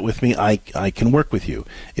do that with me, I can work with you.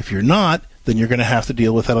 If you're not, then you're going to have to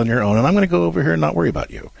deal with that on your own, and I'm going to go over here and not worry about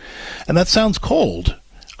you. And that sounds cold,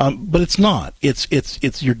 but it's not.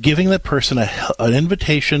 It's you're giving that person an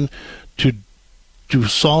invitation to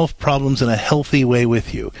solve problems in a healthy way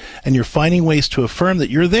with you, and you're finding ways to affirm that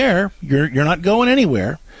you're there. You're not going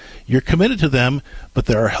anywhere. You're committed to them, but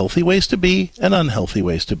there are healthy ways to be and unhealthy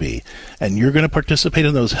ways to be. And you're going to participate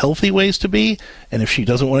in those healthy ways to be, and if she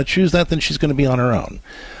doesn't want to choose that, then she's going to be on her own.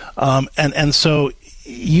 And so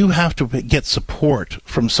you have to get support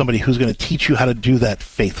from somebody who's going to teach you how to do that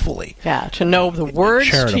faithfully. Yeah, to know the words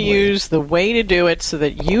to use, the way to do it, so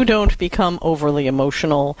that you don't become overly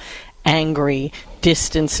emotional, angry,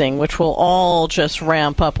 distancing, which will all just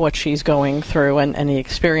ramp up what she's going through and the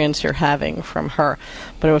experience you're having from her.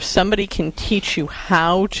 But if somebody can teach you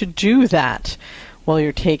how to do that while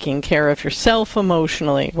you're taking care of yourself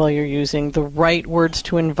emotionally, while you're using the right words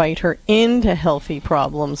to invite her into healthy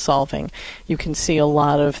problem solving, you can see a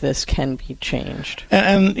lot of this can be changed.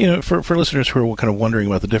 And you know, for listeners who are kind of wondering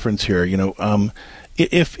about the difference here, you know,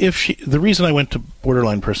 if she, the reason I went to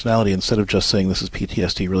borderline personality instead of just saying this is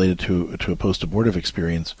PTSD related to a post-abortive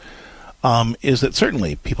experience, is that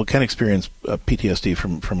certainly people can experience PTSD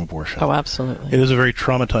from abortion. Oh, absolutely. It is a very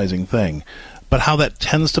traumatizing thing. But how that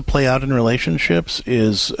tends to play out in relationships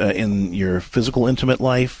is in your physical, intimate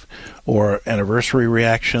life or anniversary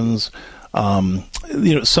reactions, you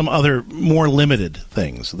know, some other more limited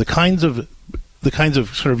things. The kinds of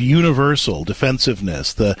sort of universal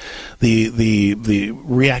defensive,ness, the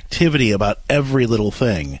reactivity about every little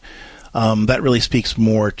thing. That really speaks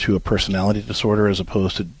more to a personality disorder as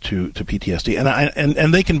opposed to PTSD,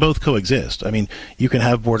 and they can both coexist. I mean, you can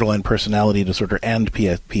have borderline personality disorder and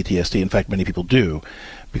PTSD. In fact, many people do,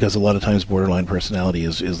 because a lot of times borderline personality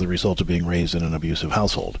is the result of being raised in an abusive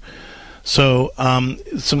household. So,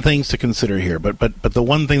 some things to consider here. But the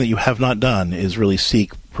one thing that you have not done is really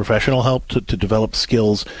seek professional help to develop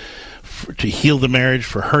skills to heal the marriage,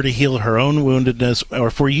 for her to heal her own woundedness,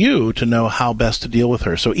 or for you to know how best to deal with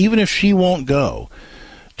her. So even if she won't go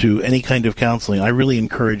to any kind of counseling, I really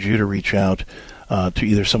encourage you to reach out to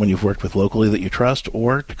either someone you've worked with locally that you trust,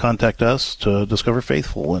 or to contact us to discover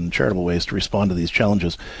faithful and charitable ways to respond to these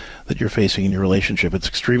challenges that you're facing in your relationship. It's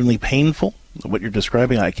extremely painful, what you're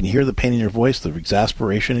describing. I can hear the pain in your voice, the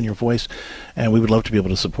exasperation in your voice, and we would love to be able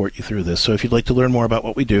to support you through this. So if you'd like to learn more about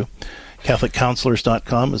what we do,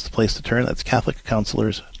 CatholicCounselors.com is the place to turn. That's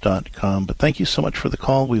CatholicCounselors.com. But thank you so much for the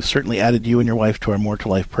call. We've certainly added you and your wife to our More to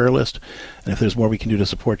Life prayer list. And if there's more we can do to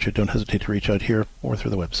support you, don't hesitate to reach out here or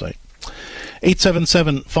through the website.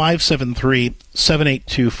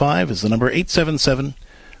 877-573-7825 is the number.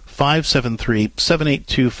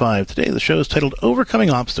 877-573-7825. Today the show is titled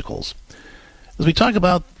Overcoming Obstacles, as we talk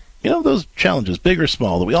about, you know, those challenges, big or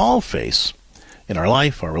small, that we all face in our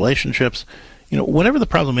life, our relationships. You know, whatever the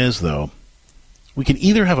problem is, though, we can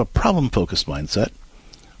either have a problem-focused mindset,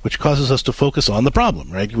 which causes us to focus on the problem,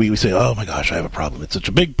 right? We say, oh my gosh, I have a problem. It's such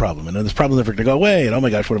a big problem, and this problem's never going to go away, and oh my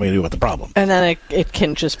gosh, what am I going to do about the problem? And then it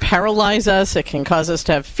can just paralyze us. It can cause us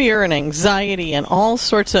to have fear and anxiety and all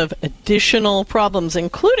sorts of additional problems,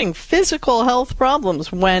 including physical health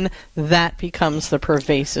problems, when that becomes the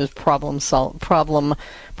pervasive problematic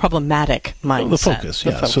mindset. The focus,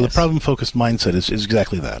 yeah. So the problem-focused mindset is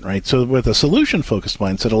exactly that, right? So with a solution-focused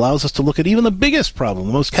mindset allows us to look at even the biggest problem,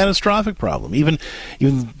 the most catastrophic problem, even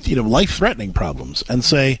you know, life-threatening problems, and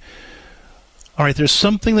say, all right, there's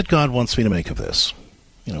something that God wants me to make of this.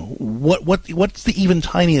 You know, what's the even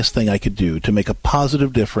tiniest thing I could do to make a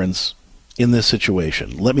positive difference in this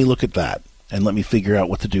situation? Let me look at that, and let me figure out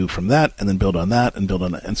what to do from that, and then build on that, and build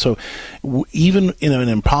on that. And so even in an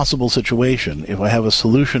impossible situation, if I have a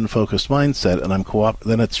solution-focused mindset, and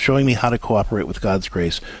then it's showing me how to cooperate with God's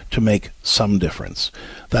grace to make some difference.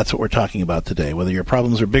 That's what we're talking about today. Whether your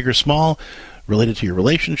problems are big or small, related to your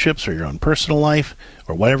relationships or your own personal life,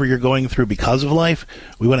 or whatever you're going through because of life,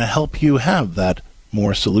 we want to help you have that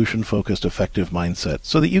more solution-focused, effective mindset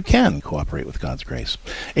so that you can cooperate with God's grace.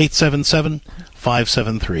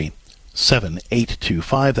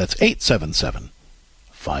 877-573-7825. That's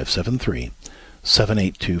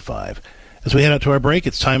 877-573-7825. As we head out to our break,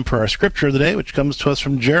 it's time for our scripture of the day, which comes to us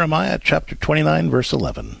from Jeremiah chapter 29, verse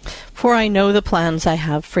 11. For I know the plans I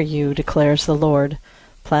have for you, declares the Lord,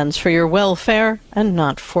 plans for your welfare and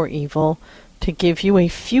not for evil, to give you a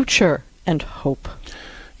future and hope.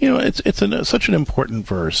 You know, it's such an important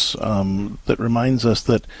verse that reminds us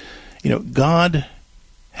that, you know, God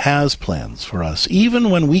has plans for us, even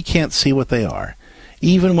when we can't see what they are,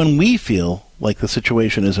 even when we feel like the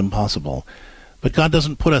situation is impossible. But God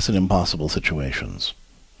doesn't put us in impossible situations.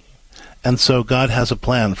 And so God has a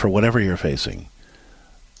plan for whatever you're facing.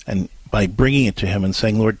 And by bringing it to Him and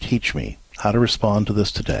saying, Lord, teach me how to respond to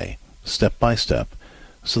this today, step by step,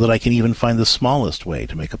 so that I can even find the smallest way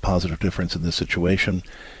to make a positive difference in this situation,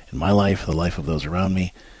 in my life, the life of those around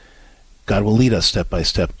me, God will lead us step by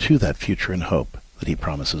step to that future and hope that He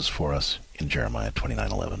promises for us in Jeremiah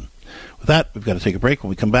 29:11. With that, we've got to take a break. When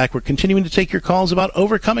we come back, we're continuing to take your calls about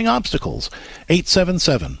overcoming obstacles.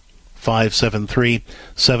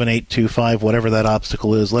 877-573-7825, whatever that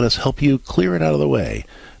obstacle is. Let us help you clear it out of the way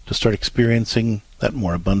to start experiencing that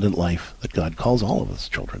more abundant life that God calls all of us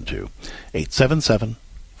children to.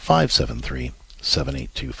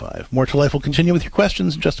 877-573-7825. More to Life will continue with your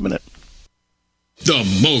questions in just a minute. The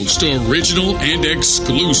most original and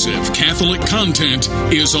exclusive Catholic content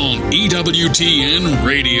is on EWTN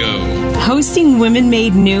Radio. Hosting Women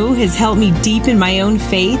Made New has helped me deepen my own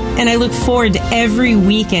faith, and I look forward to every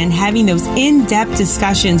weekend having those in-depth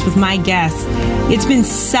discussions with my guests. It's been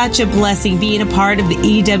such a blessing being a part of the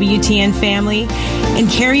EWTN family and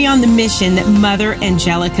carry on the mission that Mother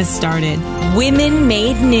Angelica started. Women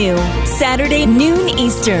Made New, Saturday noon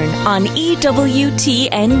Eastern on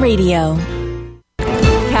EWTN Radio.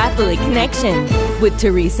 Catholic Connection with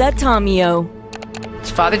Teresa Tomeo.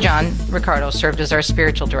 Father John Ricardo served as our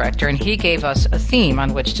spiritual director, and he gave us a theme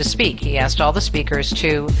on which to speak. He asked all the speakers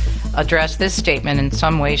to address this statement in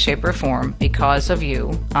some way, shape, or form. Because of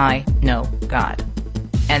you, I know God.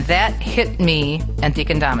 And that hit me and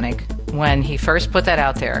Deacon Dominic when he first put that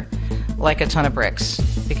out there like a ton of bricks.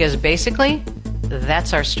 Because basically,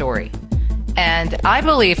 that's our story. And I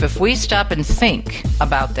believe if we stop and think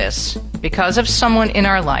about this, because of someone in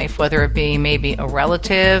our life, whether it be maybe a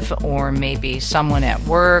relative or maybe someone at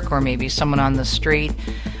work or maybe someone on the street,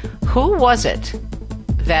 who was it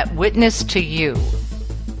that witnessed to you?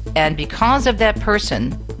 And because of that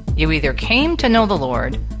person, you either came to know the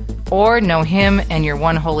Lord or know Him and your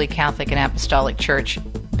one holy Catholic and Apostolic Church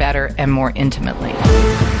better and more intimately.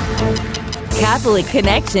 Catholic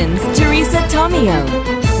Connections, Teresa Tomeo.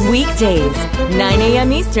 Weekdays, 9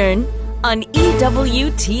 a.m. Eastern on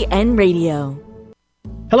EWTN Radio.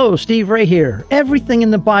 Hello, Steve Ray here. Everything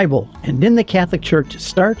in the Bible and in the Catholic Church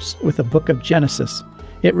starts with the book of Genesis.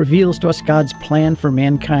 It reveals to us God's plan for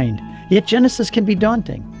mankind. Yet Genesis can be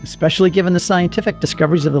daunting, especially given the scientific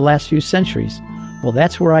discoveries of the last few centuries. Well,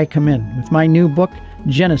 that's where I come in with my new book,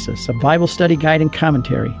 Genesis, a Bible study guide and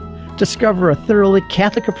commentary. Discover a thoroughly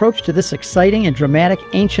Catholic approach to this exciting and dramatic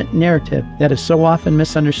ancient narrative that is so often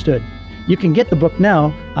misunderstood. You can get the book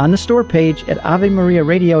now on the store page at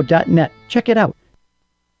AveMariaRadio.net. Check it out.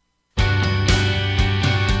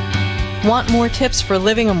 Want more tips for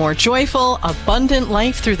living a more joyful, abundant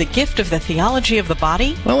life through the gift of the theology of the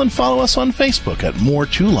body? Well, and follow us on Facebook at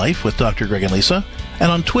More2Life with Dr. Greg and Lisa,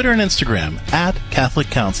 and on Twitter and Instagram at Catholic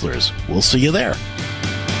Counselors. We'll see you there.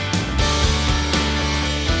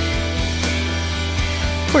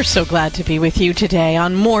 We're so glad to be with you today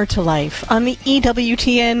on More to Life on the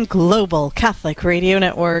EWTN Global Catholic Radio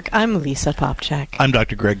Network. I'm Lisa Popchak. I'm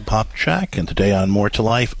Dr. Greg Popchak, and today on More to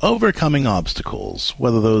Life, overcoming obstacles.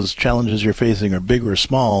 Whether those challenges you're facing are big or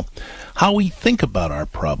small, how we think about our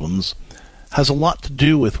problems has a lot to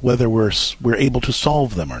do with whether we're able to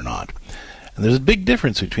solve them or not. And there's a big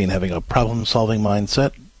difference between having a problem-solving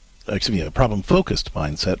mindset, a problem-focused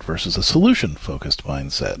mindset versus a solution-focused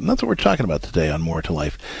mindset. And that's what we're talking about today on More to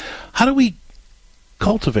Life. How do we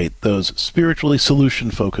cultivate those spiritually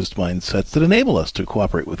solution-focused mindsets that enable us to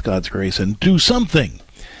cooperate with God's grace and do something,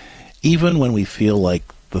 even when we feel like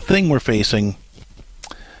the thing we're facing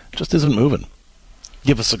just isn't moving?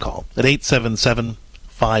 Give us a call at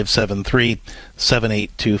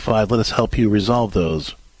 877-573-7825. Let us help you resolve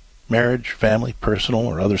those marriage, family, personal,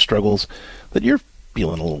 or other struggles that you're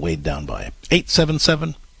feeling a little weighed down by.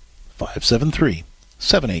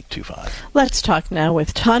 877-573-7825. Let's talk now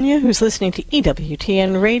with Tanya, who's listening to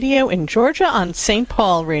EWTN Radio in Georgia on St.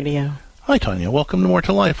 Paul Radio. Hi, Tanya. Welcome to More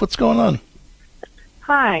to Life. What's going on?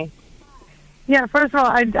 Hi. Yeah, first of all,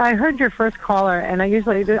 I heard your first caller, and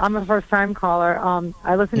I'm a first-time caller.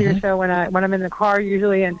 I listen to your show when I'm in the car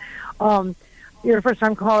usually, and you're a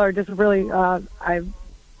first-time caller. Just really, I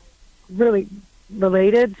really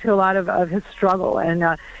related to a lot of his struggle, and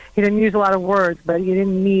he didn't use a lot of words, but he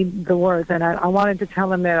didn't need the words. And I wanted to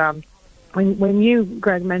tell him that when you,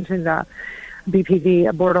 Greg, mentioned BPD,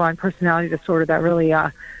 a borderline personality disorder, that really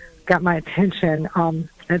got my attention.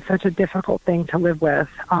 It's such a difficult thing to live with,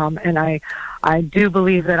 and I do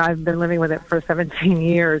believe that I've been living with it for 17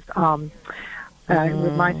 years with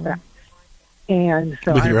my spouse, and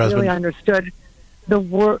so I really understood the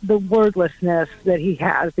wordlessness that he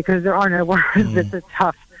has, because there are no words. It's a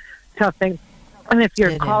tough thing. And if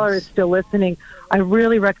your caller is still listening, I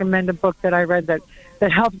really recommend a book that I read that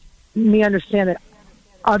helped me understand that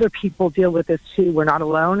other people deal with this too. We're not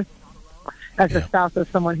alone as a spouse of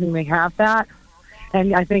someone who may have that.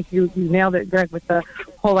 And I think you nailed it, Greg, with the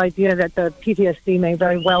whole idea that the PTSD may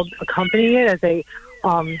very well accompany it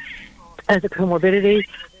as a comorbidity.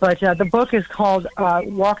 But the book is called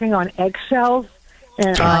Walking on Eggshells.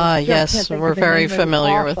 And yes, we're very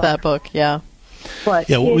familiar with that book. Yeah. But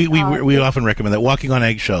we often recommend that. Walking on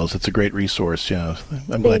Eggshells. It's a great resource. Yeah,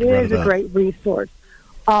 I'm glad you brought it up. It is a great resource.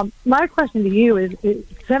 My question to you is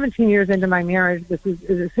 17 years into my marriage, this is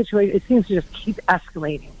a situation, it seems to just keep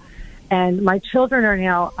escalating. And my children are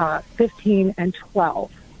now 15 and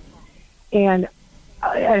 12. And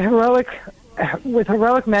with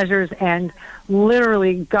heroic measures and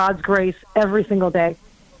literally God's grace every single day,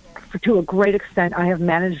 to a great extent, I have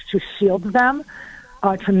managed to shield them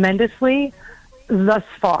tremendously thus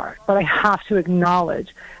far. But I have to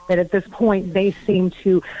acknowledge that at this point, they seem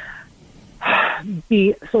to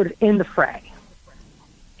be sort of in the fray.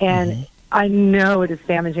 And I know it is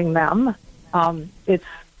damaging them. It's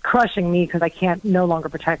crushing me because I can't no longer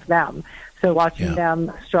protect them. So watching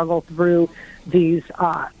them struggle through these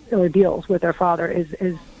ordeals with their father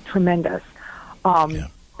is tremendous.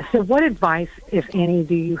 So what advice, if any,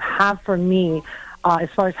 do you have for me as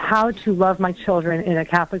far as how to love my children in a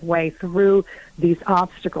Catholic way through these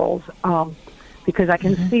obstacles? Because I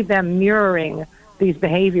can see them mirroring these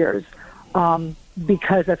behaviors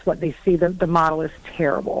because that's what they see. The model is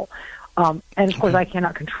terrible. And, of course, I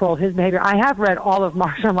cannot control his behavior. I have read all of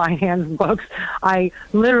Marsha Linehan's books. I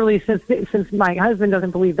literally, since my husband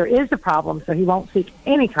doesn't believe there is a problem, so he won't seek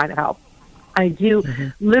any kind of help, I do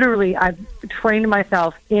literally, I've trained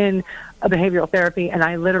myself in a behavioral therapy, and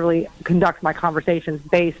I literally conduct my conversations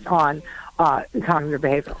based on cognitive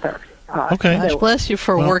behavioral therapy. Gosh, bless you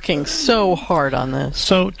for working so hard on this.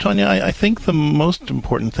 So, Tanya, I think the most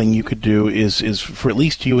important thing you could do is for at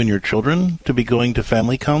least you and your children to be going to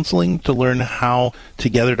family counseling to learn how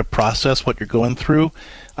together to process what you're going through,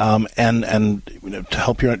 and to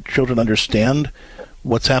help your children understand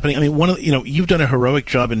what's happening. I mean, you've done a heroic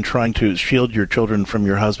job in trying to shield your children from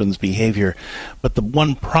your husband's behavior, but the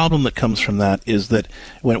one problem that comes from that is that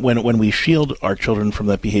when we shield our children from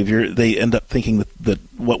that behavior, they end up thinking that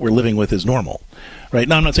what we're living with is normal. Right?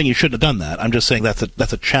 Now, I'm not saying you shouldn't have done that. I'm just saying that's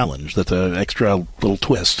a challenge. That's an extra little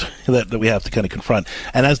twist that we have to kind of confront.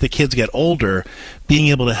 And as the kids get older, being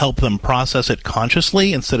able to help them process it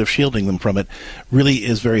consciously instead of shielding them from it really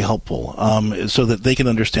is very helpful, so that they can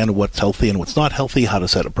understand what's healthy and what's not healthy, how to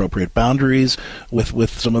set appropriate boundaries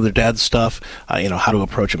with some of their dad's stuff, how to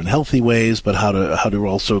approach them in healthy ways, but how to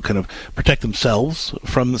also kind of protect themselves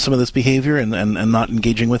from some of this behavior and not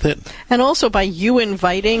engaging with it. And also by you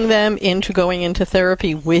inviting them into going into therapy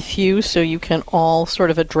with you so you can all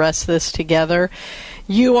sort of address this together,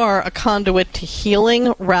 you are a conduit to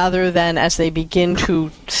healing rather than, as they begin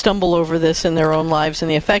to stumble over this in their own lives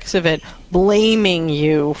and the effects of it, blaming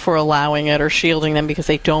you for allowing it or shielding them because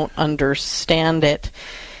they don't understand it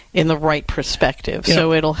in the right perspective. Yeah.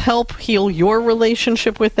 So it'll help heal your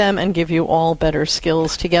relationship with them and give you all better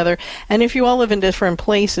skills together. And if you all live in different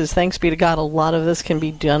places, thanks be to God, a lot of this can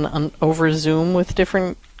be done over Zoom with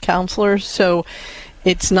different counselors. So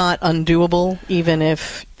it's not undoable, even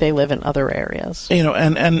if they live in other areas. And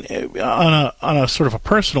on a sort of a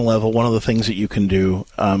personal level, one of the things that you can do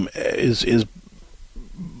is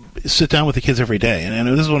sit down with the kids every day. And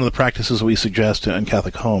this is one of the practices that we suggest in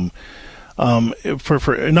Catholic Home,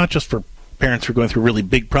 for not just for parents who are going through really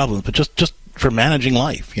big problems, but just for managing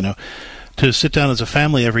life. To sit down as a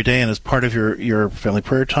family every day and as part of your family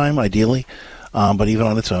prayer time, ideally. But even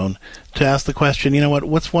on its own, to ask the question,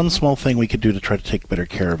 what's one small thing we could do to try to take better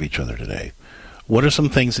care of each other today? What are some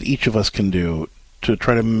things that each of us can do to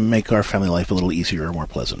try to make our family life a little easier or more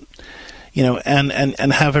pleasant?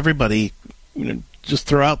 And have everybody, just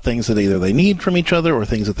throw out things that either they need from each other or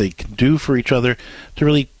things that they can do for each other to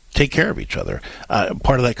really take care of each other.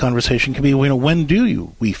 Part of that conversation can be, when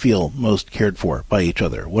do we feel most cared for by each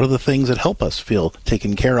other? What are the things that help us feel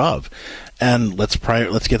taken care of? And let's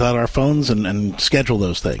get out our phones and schedule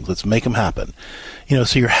those things. Let's make them happen.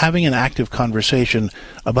 So you're having an active conversation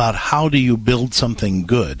about how do you build something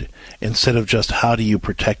good instead of just how do you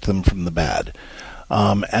protect them from the bad.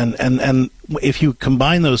 And if you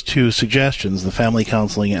combine those two suggestions, the family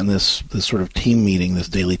counseling and this sort of team meeting, this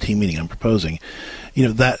daily team meeting I'm proposing,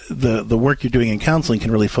 that the work you're doing in counseling can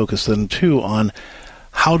really focus then too on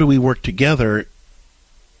how do we work together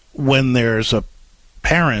when there's a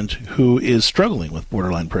parent who is struggling with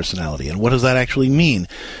borderline personality, and what does that actually mean?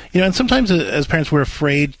 And sometimes as parents we're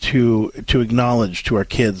afraid to acknowledge to our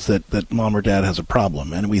kids that mom or dad has a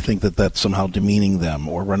problem, and we think that that's somehow demeaning them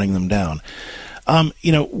or running them down.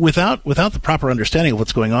 Without the proper understanding of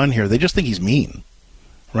what's going on here, they just think he's mean,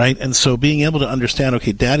 right? And so being able to understand,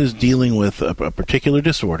 okay, dad is dealing with a particular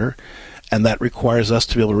disorder, And that requires us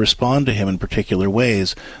to be able to respond to him in particular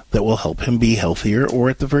ways that will help him be healthier, or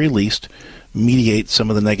at the very least, mediate some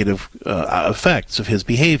of the negative effects of his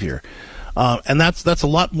behavior. And that's a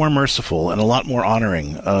lot more merciful and a lot more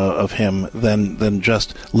honoring of him than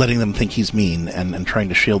just letting them think he's mean and trying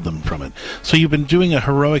to shield them from it. So you've been doing a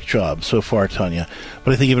heroic job so far, Tanya,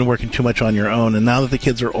 but I think you've been working too much on your own. And now that the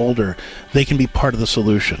kids are older, they can be part of the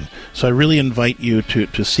solution. So I really invite you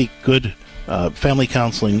to seek good family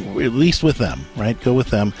counseling, at least with them, right? Go with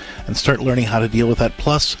them and start learning how to deal with that,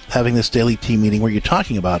 plus having this daily team meeting where you're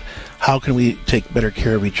talking about how can we take better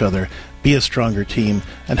care of each other, be a stronger team,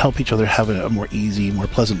 and help each other have a more easy, more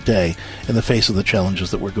pleasant day in the face of the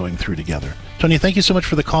challenges that we're going through together. Tony, thank you so much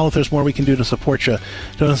for the call. If there's more we can do to support you,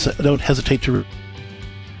 don't hesitate to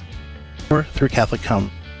through Catholic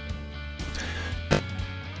Counseling.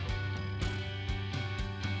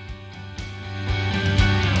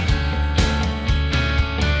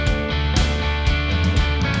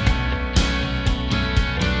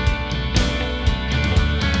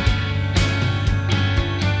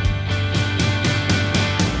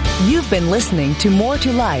 You've been listening to More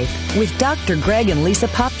to Life with Dr. Greg and Lisa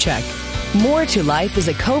Popchak. More to Life is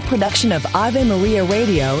a co-production of Ave Maria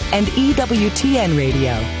Radio and EWTN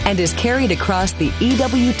Radio and is carried across the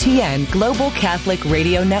EWTN Global Catholic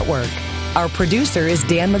Radio Network. Our producer is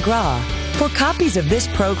Dan McGraw. For copies of this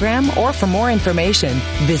program or for more information,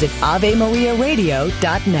 visit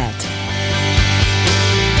AveMariaRadio.net.